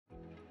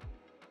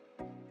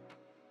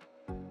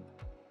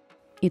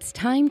It's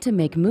time to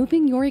make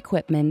moving your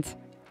equipment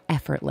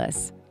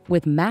effortless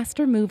with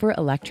MasterMover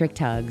electric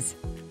tugs.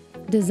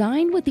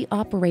 Designed with the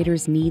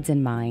operator's needs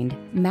in mind,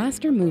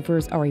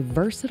 MasterMovers are a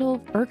versatile,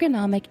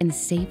 ergonomic, and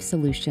safe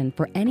solution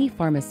for any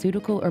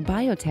pharmaceutical or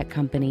biotech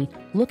company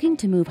looking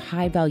to move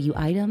high-value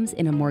items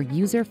in a more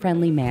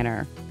user-friendly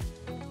manner.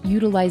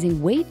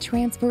 Utilizing weight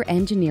transfer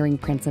engineering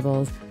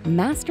principles,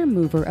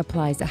 MasterMover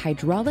applies a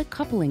hydraulic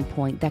coupling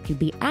point that can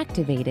be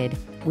activated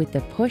with the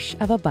push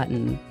of a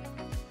button.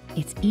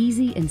 It's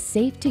easy and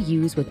safe to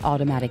use with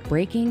automatic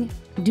braking,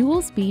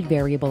 dual-speed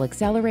variable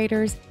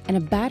accelerators, and a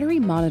battery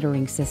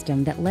monitoring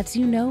system that lets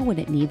you know when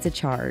it needs a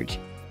charge.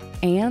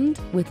 And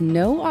with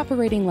no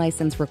operating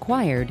license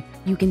required,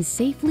 you can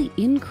safely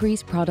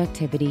increase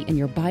productivity in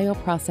your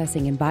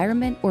bioprocessing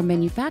environment or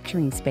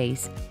manufacturing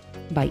space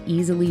by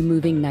easily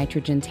moving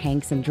nitrogen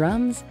tanks and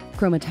drums,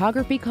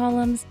 chromatography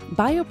columns,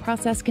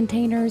 bioprocess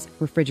containers,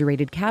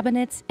 refrigerated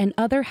cabinets, and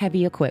other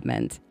heavy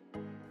equipment.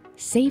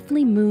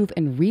 Safely move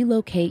and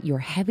relocate your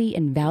heavy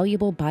and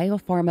valuable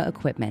biopharma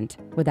equipment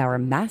with our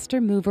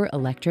MasterMover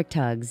electric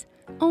tugs,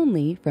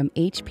 only from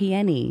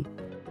HPNE.